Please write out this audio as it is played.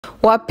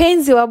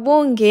Wapenzi wa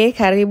bunge,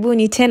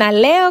 karibuni tena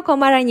leo kwa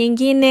mara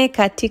nyingine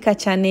katika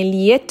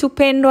chaneli yetu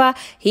pendwa.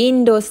 Hii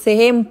ndo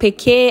sehemu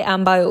pekee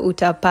ambayo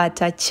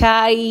utapata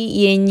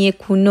chai yenye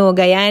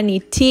kunoga, yani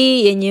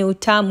tea yenye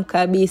utamu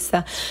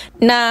kabisa.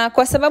 Na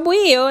kwa sababu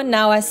hiyo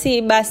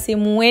nawasihi basi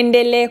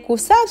muendelee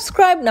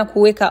kusubscribe na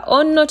kuweka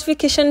on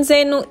notification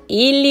zenu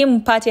ili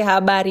mpate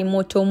habari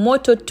moto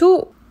moto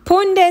tu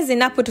punde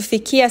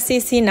zinapotufikia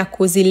sisi na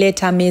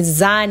kuzileta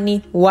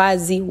mezani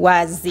wazi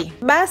wazi.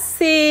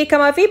 Basi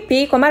kama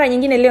vipi, kwa mara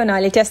nyingine leo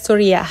nawaletea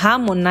story ya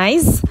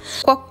Harmonize.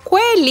 Kwa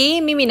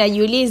kweli mimi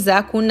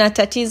najiuliza kuna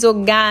tatizo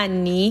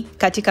gani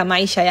katika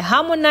maisha ya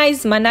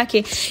Harmonize,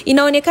 manake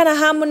inaonekana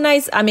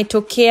Harmonize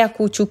ametokea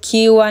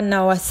kuchukiwa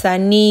na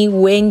wasanii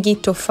wengi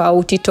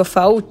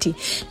tofauti.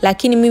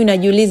 Lakini mimi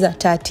najiuliza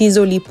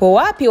tatizo lipo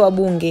wapi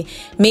wabunge?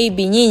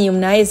 Maybe nyinyi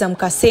mnaweza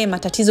mkasema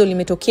tatizo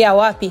limetokea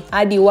wapi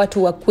hadi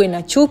watu wakuwe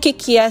na chuki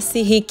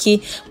kiasi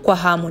hiki kwa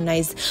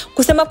Harmonize.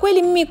 Kusema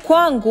kweli mimi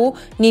kwangu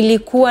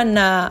nilikuwa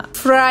na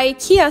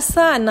furahikia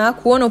sana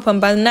kuona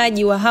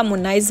upambanaji wa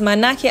Harmonize,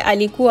 manake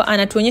alikuwa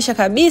anatuonyesha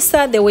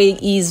kabisa the way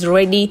he is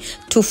ready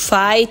to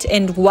fight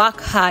and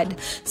work hard.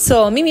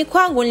 So mimi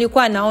kwangu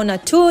nilikuwa naona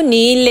tu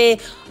ni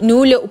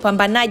ule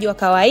upambanaji wa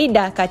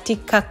kawaida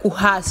katika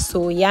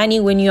kuhaso. Yani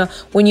when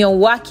you're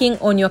working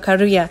on your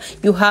career,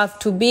 you have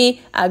to be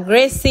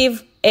aggressive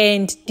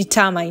and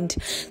determined.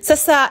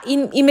 Sasa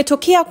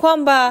imetokea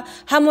kwamba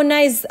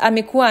Harmonize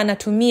amekuwa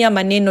anatumia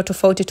maneno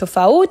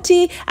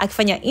tofauti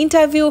akifanya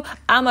interview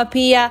ama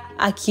pia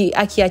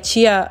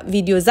akiachia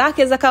video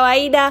zake za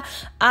kawaida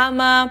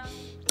ama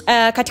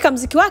katika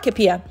muziki wake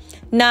pia,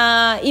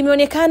 na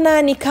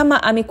imeonekana ni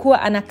kama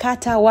amekuwa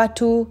anakata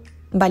watu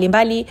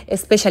mbalimbali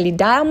especially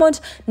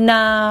Diamond,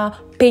 na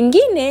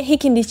pengine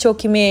hiki ndicho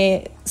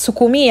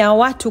kimesukumia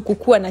watu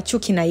kukua na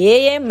chuki na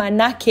yeye.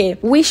 Manake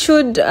we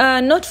should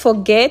not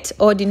forget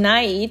or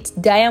deny it,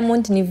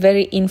 Diamond ni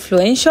very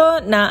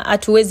influential na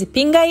hatuwezi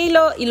pinga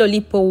hilo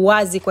lipo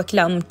wazi kwa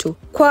kila mtu.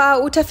 Kwa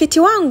utafiti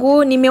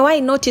wangu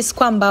nimewahi notice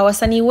kwamba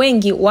wasanii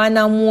wengi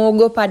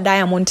wanamuogopa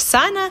Diamond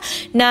sana,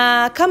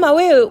 na kama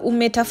wewe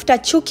umetafuta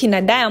chuki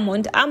na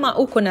Diamond ama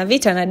uko na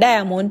vita na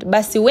Diamond,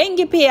 basi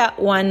wengi pia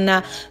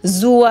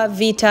wanazua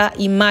vita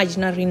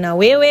imaginary na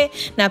wewe,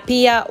 na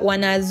pia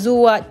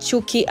wanazua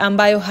chuki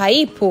ambayo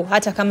haipo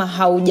hata kama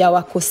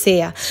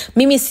haujawakosea.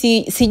 Mimi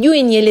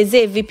sijui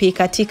nielezee vipi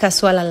katika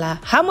swala la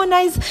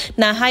Harmonize,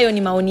 na hayo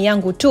ni maoni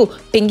yangu tu.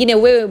 Pengine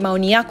wewe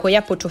maoni yako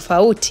yapo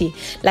tofauti,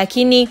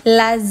 lakini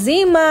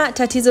lazima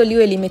tatizo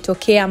liwe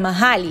limetokea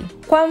mahali.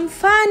 Kwa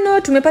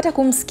mfano tumepata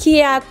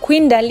kumsikia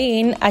Queen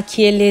Darlene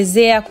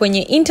akielezea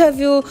kwenye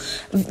interview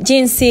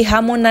jinsi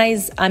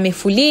Harmonize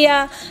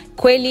amefulia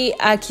kweli,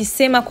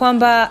 akisema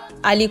kwamba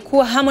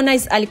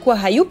Harmonize alikuwa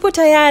hayupo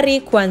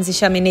tayari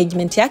kuanzisha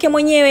management yake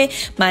mwenyewe,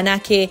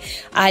 manake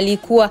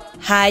alikuwa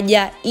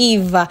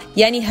hajaiva,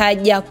 yani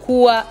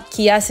hajakuwa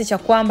kiasi cha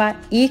kwamba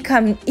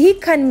he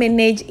can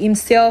manage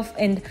himself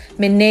and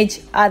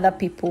manage other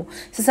people.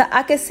 Sasa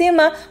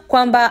akasema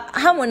kwamba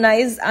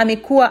Harmonize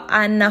amekuwa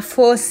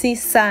anaforce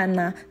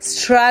sana,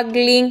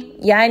 struggling,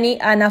 yani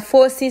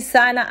anaforce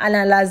sana,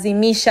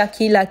 analazimisha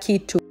kila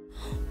kitu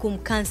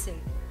kumcancel.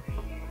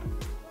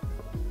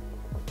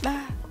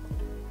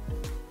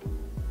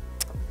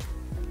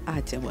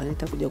 Acha bwana,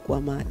 nitakuja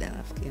kuwa mada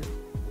rafiki yangu.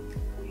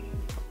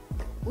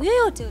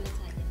 Yoyote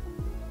unataja.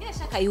 Bila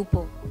shaka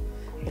yupo.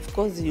 Of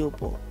course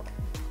yupo.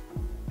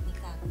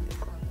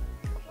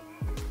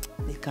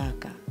 Ni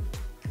kaka.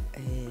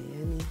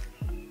 Yani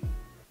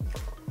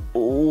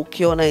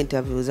ukiona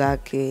interview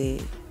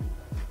zake,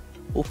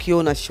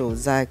 ukiona show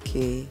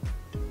zake,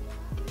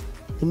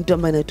 ni mtu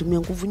ambaye anatumia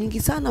nguvu nyingi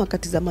sana,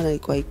 wakati zamani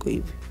alikuwa iko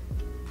hivi.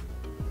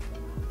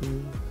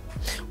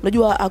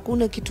 Unajua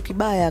hakuna kitu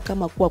kibaya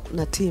kama kuwa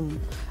kuna timu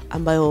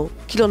ambayo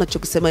kila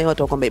unachokisema yeye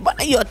watu wakwambia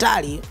bwana hiyo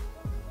hatari.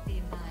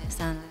 Ni mbaya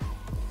sana.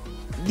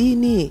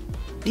 Dini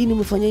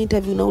umefanya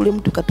interview na ule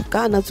mtu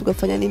katukana,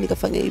 ukafanya nini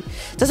kafanya hivi.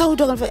 Sasa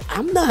mtu akafanya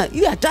hamna,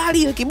 ile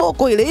hatari, ile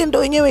kiboko ile ndio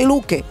wenyewe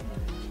iluke.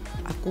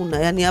 Hakuna,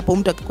 yani hapo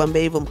mtu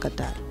akikwambia hivyo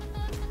mkatae.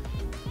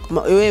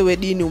 Kama wewe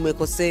Dini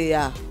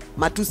umekosea,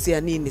 matusi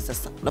ya nini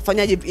sasa?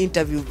 Unafanyaje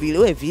interview vile?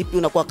 Wewe vipi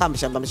unakuwa kama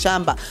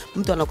mshamba?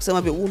 Mtu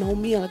anakusema vile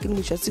unaumia, lakini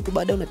mwisho wa siku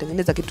baadaye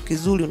unatengeneza kitu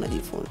kizuri,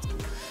 unajifunza.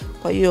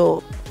 Kwa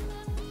hiyo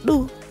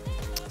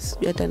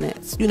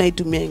sijui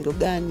naitumia ingo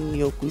gani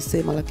hiyo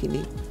kuisema,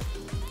 lakini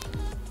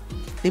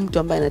ni mtu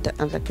ambaye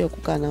anatakiwa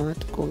kukaa na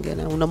watu, kuongea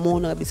na.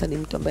 Unamuona kabisa ni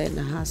mtu ambaye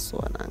ana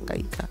haswa,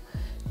 anahangaika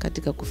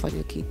katika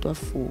kufanya kitu,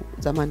 afu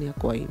zamani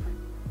yako hivi.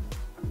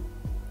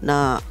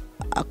 Na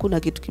hakuna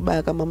kitu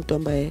kibaya kama mtu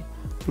ambaye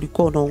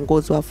ulikuwa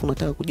unaongozwa afu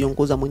unataka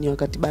kujiongoza mwenyewe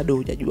wakati bado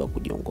hujajua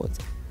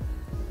kujiongoza,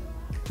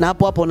 na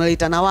hapo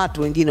unaleta na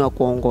watu wengine wa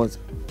kuongoza.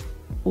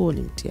 Huo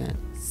ni mtihani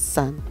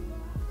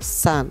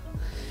sana.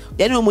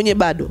 Yani wewe mwenyewe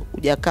bado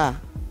hujakaa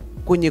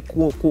kwenye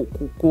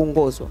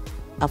kuongozwa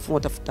afu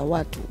unatafuta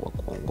watu wa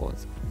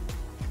kuongoza.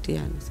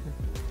 Mtihani sana.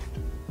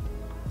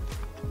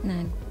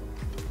 Nani?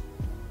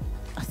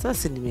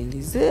 Sasa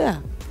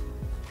nimeelezea.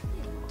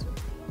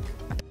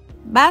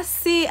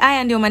 Basi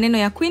haya ndio maneno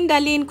ya Queen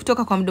Darleen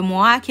kutoka kwa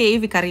mdomo wake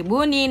hivi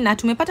karibuni, na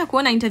tumepata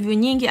kuona interview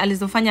nyingi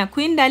alizofanya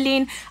Queen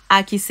Darleen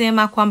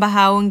akisema kwamba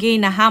haongei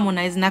na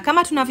Harmonize, na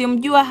kama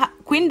tunavyomjua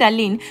Queen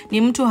Darleen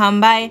ni mtu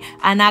ambaye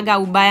anaga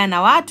ubaya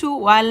na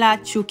watu wala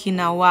chuki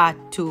na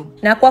watu.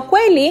 Na kwa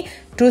kweli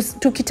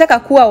tukitaka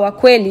kuwa wa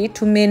kweli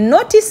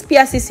tumenotice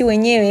pia sisi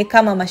wenyewe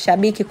kama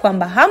mashabiki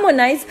kwamba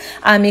Harmonize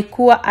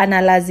amekuwa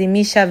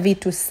analazimisha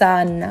vitu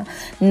sana,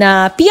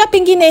 na pia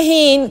pengine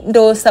hii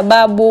ndo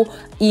sababu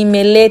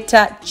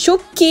imeleta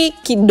chuki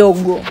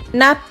kidogo,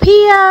 na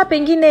pia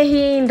pengine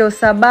hii ndo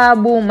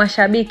sababu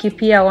mashabiki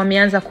pia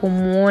wameanza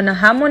kumuona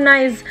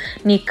Harmonize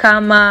ni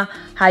kama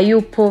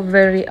hayupo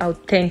very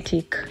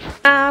authentic.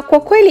 Kwa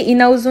kweli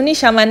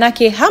inahuzunisha,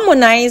 manake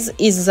Harmonize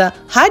is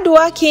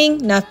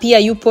hardworking na pia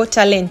yupo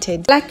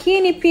talented.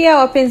 Lakini pia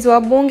wapenzi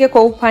wa bunge,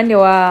 kwa upande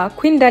wa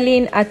Queen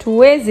Darleen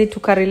hatuwezi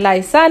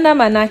tukarely sana,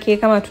 manake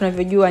kama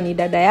tunavyojua ni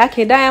dada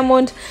yake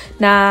Diamond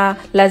na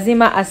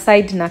lazima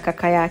aside na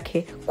kaka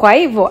yake. Kwa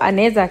hivyo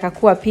anaweza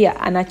akakuwa pia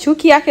ana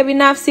chuki yake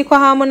binafsi kwa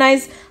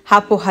Harmonize,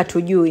 hapo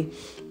hatujui.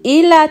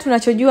 Ila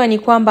tunachojua ni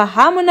kwamba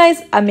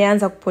Harmonize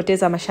ameanza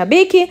kupoteza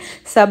mashabiki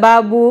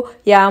sababu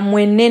ya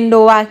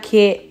mwenendo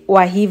wake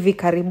wa hivi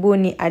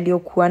karibuni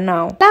aliokuwa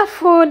nao.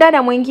 Alafu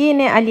dada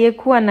mwingine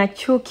aliyekuwa na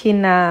chuki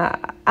na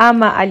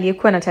ama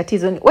aliyekuwa na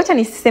tatizo, wacha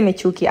nisiseme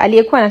chuki,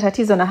 aliyekuwa na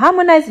tatizo na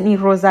Harmonize ni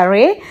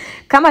Rosare.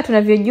 Kama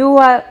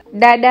tunavyojua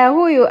dada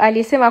huyu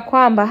alisema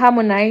kwamba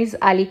Harmonize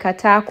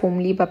alikataa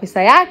kumlipa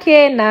pesa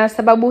yake, na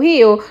sababu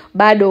hiyo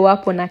bado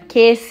wapo na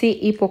kesi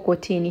ipo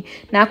kotini.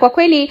 Na kwa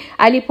kweli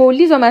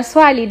alipoulizwa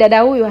maswali,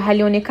 dada huyu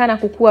alionekana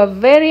kukuwa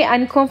very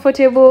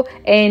uncomfortable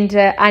and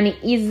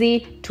uneasy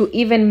to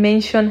even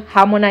mention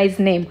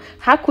Harmonize name.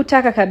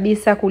 Hakutaka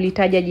kabisa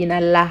kulitaja jina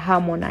la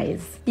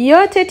Harmonize.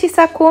 Yote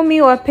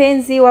 9-10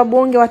 wapenzi wa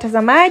bunge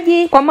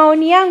watazamaji, kwa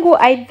maoni yangu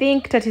I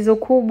think tatizo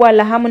kubwa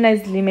la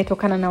Harmonize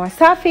limetokana na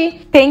Wasafi.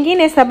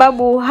 Pengine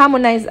sababu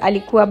Harmonize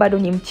alikuwa bado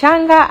ni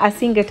mchanga,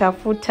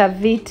 asingetafuta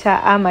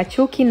vita ama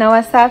chuki na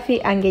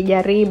Wasafi,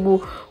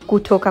 angejaribu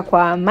kutoka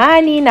kwa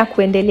amani na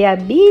kuendelea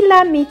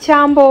bila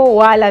michambo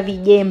wala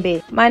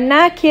vijembe.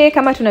 Manake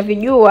kama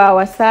tunavyojua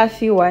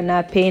Wasafi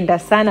wanapenda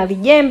sana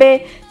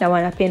vijembe na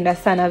wanapenda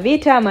sana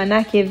vita,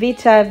 manake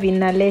vita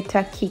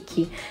vinaleta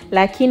kiki.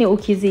 Lakini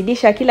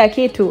ukizidisha kila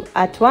kitu,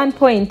 at one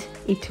point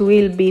it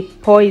will be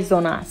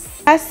poisonous.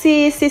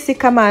 Basi sisi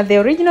kama The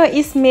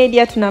Originaleast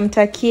Media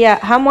tunamtakia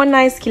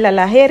Harmonize kila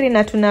laheri,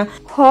 na tuna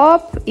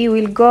hope he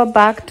will go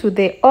back to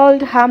the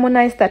old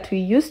Harmonize that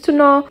we used to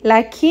know.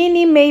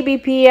 Lakini maybe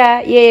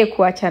pia yeye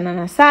kuachana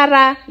na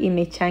Sara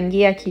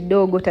imechangia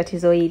kidogo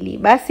tatizo hili.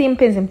 Basi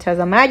mpenzi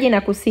mtazamaji,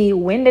 na kusihi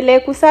uendelee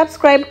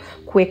kusubscribe,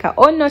 kuweka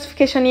on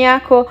notification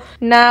yako,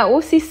 na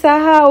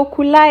usisahau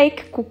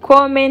kulike,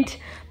 kucomment.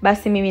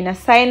 Basi mimi na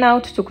sign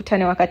out,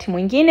 tukutane wakati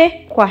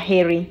mwingine. Kwa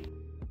heri.